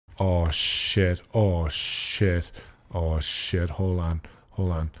Oh shit. Oh shit. Oh shit. Hold on. Hold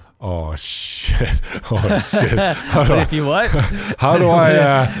on. Oh shit. Oh shit. How do If you what? How do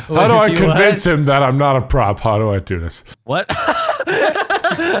I convince him that I'm not a prop? How do I do this? What?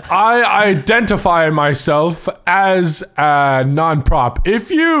 I identify myself as a non-prop.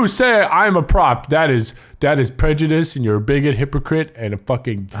 If you say I'm a prop, that is prejudice, and you're a bigot, hypocrite, and a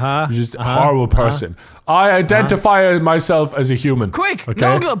fucking just horrible person. I identify myself as a human. Quick, okay?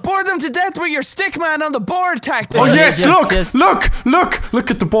 Nogla, bore them to death with your stick man on the board tactic. Oh yes, look at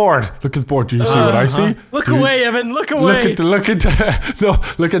the board. Look at the board. Do you see what I see? Look away, Evan. Look away. Look at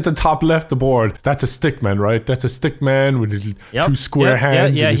the top left of the board. That's a stick man, right? That's a stick man with his two square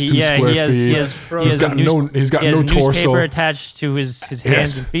hands and his two square feet. He's got no torso. Newspaper attached to his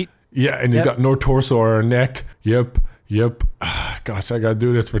hands and feet. Yeah, and he's got no torso or neck. Yep. Gosh, I gotta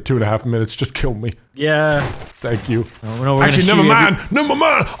do this for 2.5 minutes. Just kill me. Yeah. Thank you. No, actually, never mind.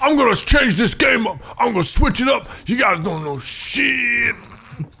 I'm gonna change this game up. I'm gonna switch it up. You guys don't know shit.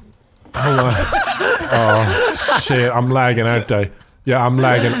 Hold on. Oh shit, I'm lagging, aren't I? Yeah, I'm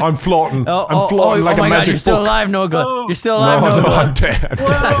lagging. I'm floating. I'm floating like a magic book. You're still alive, Nogla. You're still alive, Nogla. No, I'm dead. I'm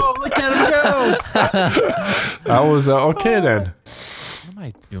dead. Whoa, look at him go. That was okay then. What am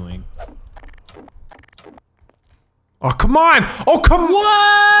I doing? Oh, come on! Oh, come on!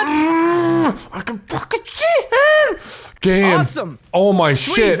 What? I can fucking cheat him! Game. Awesome. Oh my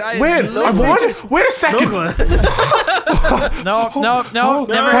Sweet, shit. Wait, I won? Wait a second. No,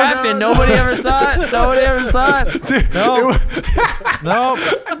 never happened. Nobody ever saw it. Nobody ever saw it. Dude, No.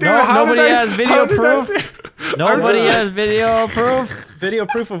 Nobody has video proof. Nobody has video proof. Video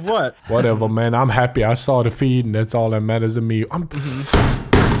proof of what? Whatever, man. I'm happy. I saw the feed, and that's all that matters to me. I'm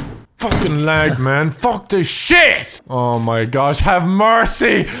fucking lagged, man. Fuck this shit. Oh my gosh. Have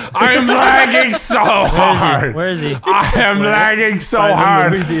mercy. I'm lagging so hard. Where is he? I am lagging so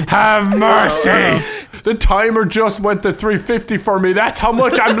hard. Have mercy. The timer just went to 350 for me. That's how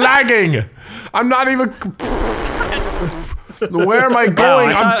much I'm lagging. I'm not even. Where am I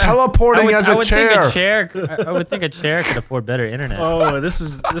going? I'm teleporting as a chair. I would think a chair could afford better internet. Oh, that's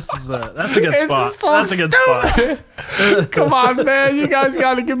a good spot. That's a good spot. Come on, man. You guys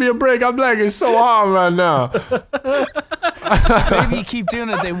gotta give me a break. I'm lagging so hard right now. Maybe you keep doing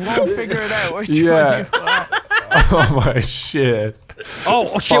it, they won't figure it out. Yeah. Oh my shit.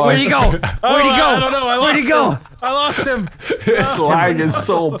 Oh shit, where'd he go? Where'd he go? I don't know. Where'd he go? I lost him. This lag is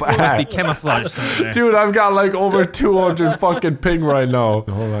so Must be bad. camouflage somewhere. Dude, I've got like over 200 fucking ping right now.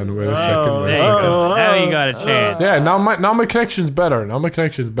 Hold on, wait a second. There you go. Now you got a chance. Yeah, now my connection's better. Now my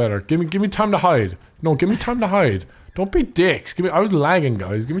connection's better. Give me time to hide. No, give me time to hide. Don't be dicks. I was lagging,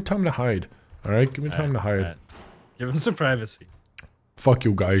 guys. Give me time to hide. All right, give me time to hide. Right. Give him some privacy. Fuck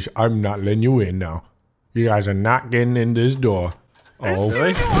you guys. I'm not letting you in now. You guys are not getting in this door. Oh, As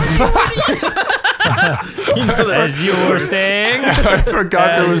you were saying. I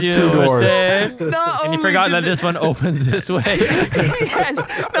forgot there was 2 doors. And you forgot that this one opens this way. Yes.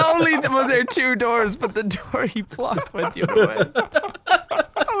 Not only was there 2 doors, but the door he blocked went the other way.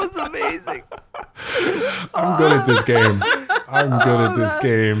 That was amazing. I'm good at this game. I'm good at this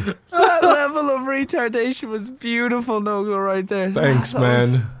game. That level of retardation was beautiful, Nogla, right there. Thanks,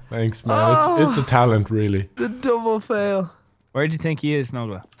 man. Thanks, man. It's a talent, really. The double fail. Where do you think he is,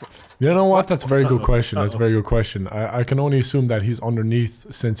 Nogla? You know what? That's a very good question. That's a very good question. I can only assume that he's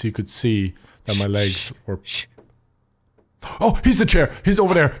underneath since he could see that my legs were. Oh, he's the chair. He's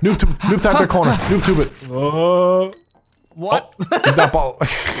over there. Noob tap that corner. Noob tube it. Oh. What? Oh, he's that ball.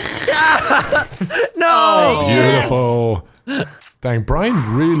 No! Beautiful. Dang,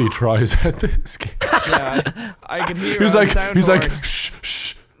 Brian really tries at this game. Yeah, I can hear He's like, shh,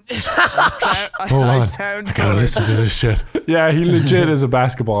 shh. Hold on. I gotta listen to this shit. Yeah, he legit is a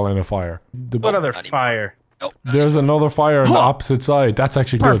basketball in a fire. What other fire? There's another fire on the opposite side. That's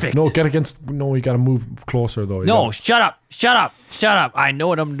actually Perfect. good. No, get against. No, you gotta move closer though. No, shut up. Shut up. Shut up. I know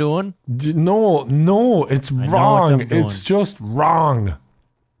what I'm doing. No, it's wrong. It's just wrong.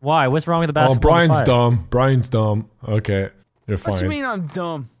 Why? What's wrong with the basketball? Oh, Brian's dumb. Brian's dumb. Okay, you're fine. What do you mean I'm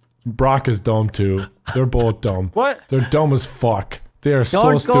dumb? Brock is dumb too. They're both dumb. What? They're dumb as fuck. They are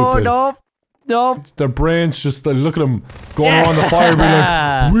so stupid. Nope. Their brains just look at them going around the fire, being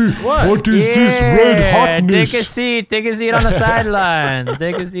like, "What is this red hotness?" Take a seat on the sideline.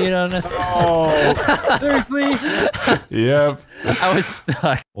 Take a seat on the. Oh, seriously? Yep. I was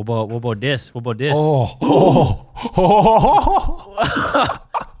stuck. What about this? What about this?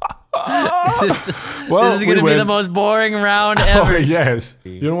 This is gonna be the most boring round ever. Oh, yes.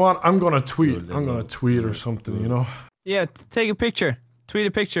 You know what? I'm gonna tweet. I'm gonna tweet or something. You know. Yeah, take a picture. Tweet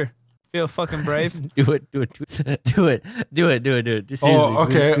a picture. Feel fucking brave. Do it. Just seriously, Oh,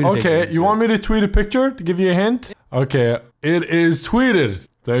 okay, tweet a okay. picture. You want me to tweet a picture to give you a hint? Okay, it is tweeted.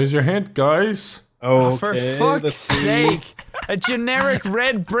 There's your hint, guys. Oh, For fuck's sake. A generic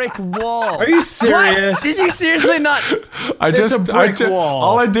red brick wall. Are you serious? What? Did you seriously not? I just, a brick wall.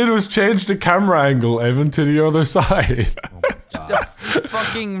 all I did was change the camera angle, Evan, to the other side.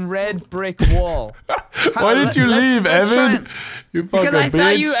 Fucking red brick wall. Why did you leave, let's try Evan? and- You fucking Because I bitch.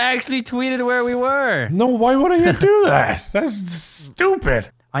 thought you actually tweeted where we were. No, why wouldn't you do that? That's stupid.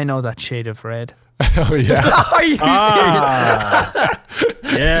 I know that shade of red. Oh, yeah. Are you serious? Ah,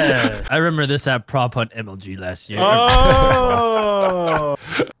 yeah. I remember this at Prop Hunt MLG last year. Oh.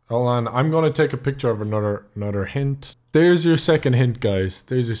 Hold on, I'm gonna take a picture of another hint. There's your second hint, guys.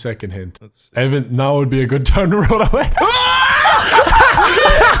 There's your second hint. Evan, now would be a good time to run away.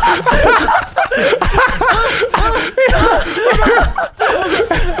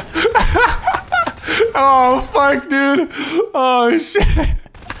 Oh, fuck, dude. Oh, shit.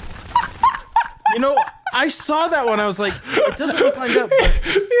 You know, I saw that one. I was like, it doesn't look like that. But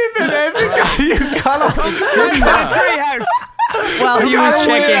Even Evan, you gotta Back to the treehouse. While he was gotta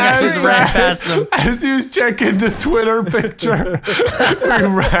checking, win, I just Evan. ran past them. As he was checking the Twitter picture, we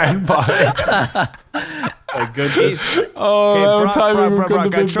ran by. my goodness. Oh, Hey, that Brock, time we Brock, couldn't Brock,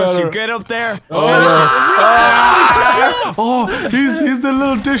 have I been trust better. you. Get up there. Oh, he's the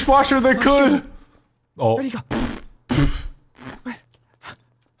little dishwasher that could. Oh, Where'd he go?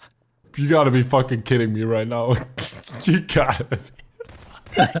 you gotta be fucking kidding me right now. You gotta be.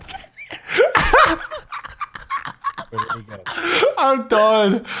 I'm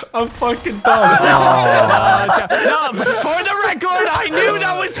done. I'm fucking done. No, for the record, I knew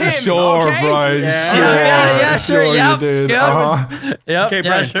that was him. Sure, okay? Brian. Yeah, sure, you yep, did. yep. Uh-huh. Yep. Okay, yeah,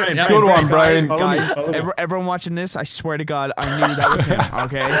 Brian, sure. Brian, yep. Good one, Brian. Follow me, Guys, follow me. everyone watching this, I swear to God, I knew that was him.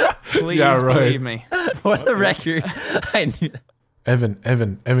 Okay, please Yeah, right. believe me. For the record, I knew that.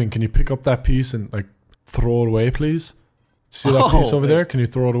 Evan, can you pick up that piece and like throw it away, please? See that piece over there? Can you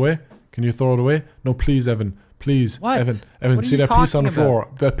throw it away? Can you throw it away? No, please, Evan. Please, What? Evan, What are see you that piece on the talking floor.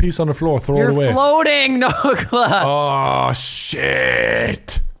 That piece on the floor, throw You're it away. floating, Nogla. Oh,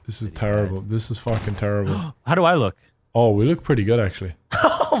 shit. This is terrible. This is fucking terrible. How do I look? Oh, we look pretty good, actually.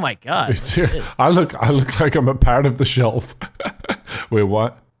 Oh my god. I look like I'm a part of the shelf. Wait,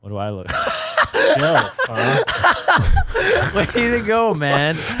 what? What do I look? Shelf, huh? Way to go,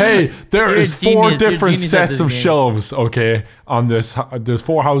 man. Hey, there You're is a genius. four You're a different genius at sets this of game. shelves, okay, on this. There's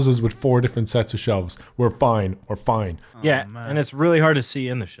 4 houses with 4 different sets of shelves. We're fine. We're fine. Yeah, and it's really hard to see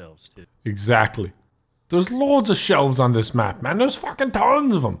in the shelves, too. Exactly. There's loads of shelves on this map, man. There's fucking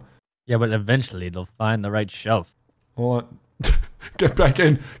tons of them. Yeah, but eventually they'll find the right shelf. Hold on. Get back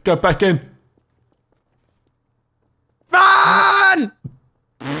in. Get back in. Run!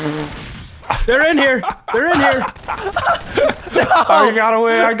 They're in here. They're in here. I got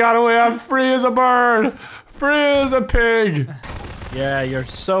away. I got away. I'm free as a bird. Free as a pig. Yeah, you're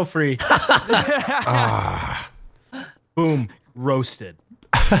so free. Boom. Roasted.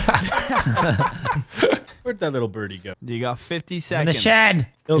 Where'd that little birdie go? You got 50 In the seconds. shed.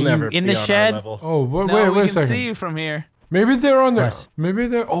 He'll Are you never in be the on shed. our level. Oh, wait, No, wait we a can second. see you from here. Maybe they're on there. What? Maybe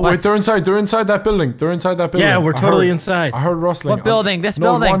they're. Oh, What? wait, they're inside. They're inside that building. They're inside that building. Yeah, we're I totally heard- inside. I heard rustling. What building? This no,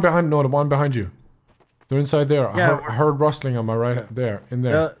 the building. one behind. No, the one behind you. They're inside there. Yeah, I heard rustling on my right there. In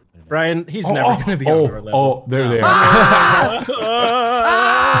there. Brian, he's never gonna be on our level. Oh, there they are.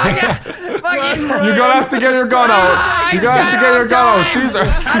 Fucking You're gonna have to get your gun out. You're gonna have to get your gun out. These are. I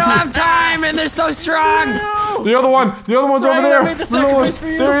don't have time, and they're so strong. The other one. The other one's over Brian, I there. made the Below sacrifice it. for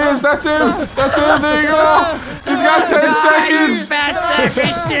you. There he is. That's him. That's him. There you go. He's got 10 seconds. Fat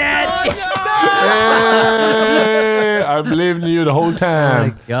shit. Hey, I believed in you the whole Oh my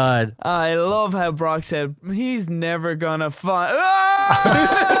time. god. I love how Brock said he's never gonna find.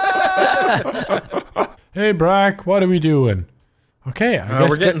 Hey, Brack, what are we doing? Okay, I guess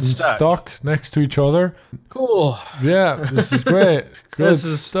we're getting getting stuck. stuck next to each other. Cool. Yeah, this is great. Good This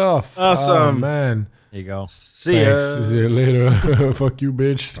is stuff. awesome. Oh, man. There you go. See Thanks. ya. See you later. Fuck you,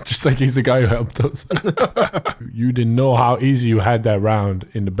 bitch. Just like he's the guy who helped us. You didn't know how easy you had that round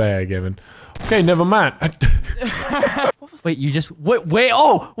in the bag, Evan. Okay, never mind. Wait, you just wait.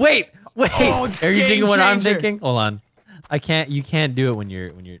 Oh, wait. Oh, Are you game thinking what I'm changer. thinking? Hold on. I can't. You can't do it when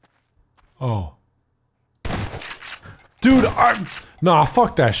you're. Oh. Dude, nah,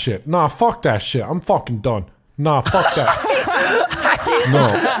 fuck that shit. Nah, fuck that shit. I'm fucking done. Nah, fuck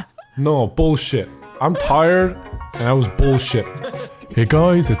that. No, bullshit. I'm tired, and that was bullshit. Hey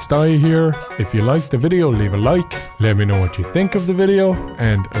guys, it's Dai here. If you liked the video, leave a like. Let me know what you think of the video.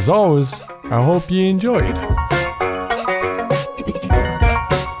 And as always, I hope you enjoyed.